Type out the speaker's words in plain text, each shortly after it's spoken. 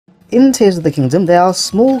In Tears of the Kingdom, there are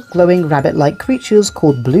small, glowing rabbit-like creatures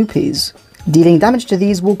called bloopies. Dealing damage to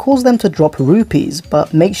these will cause them to drop rupees,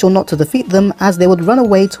 but make sure not to defeat them as they would run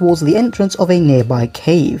away towards the entrance of a nearby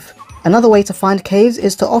cave. Another way to find caves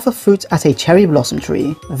is to offer fruit at a cherry blossom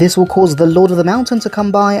tree. This will cause the Lord of the Mountain to come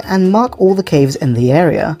by and mark all the caves in the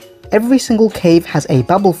area. Every single cave has a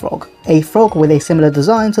bubble frog, a frog with a similar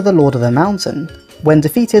design to the Lord of the Mountain. When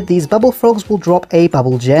defeated, these bubble frogs will drop a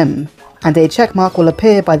bubble gem, and a checkmark will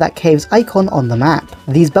appear by that cave's icon on the map.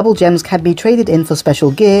 These bubble gems can be traded in for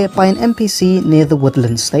special gear by an NPC near the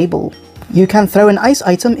woodland stable. You can throw an ice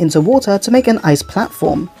item into water to make an ice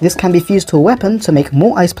platform. This can be fused to a weapon to make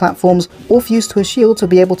more ice platforms, or fused to a shield to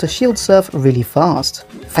be able to shield surf really fast.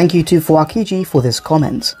 Thank you to Fuakiji for this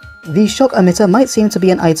comment. The shock emitter might seem to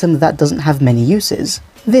be an item that doesn't have many uses.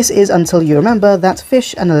 This is until you remember that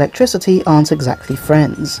fish and electricity aren't exactly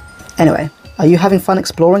friends. Anyway, are you having fun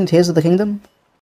exploring Tears of the Kingdom?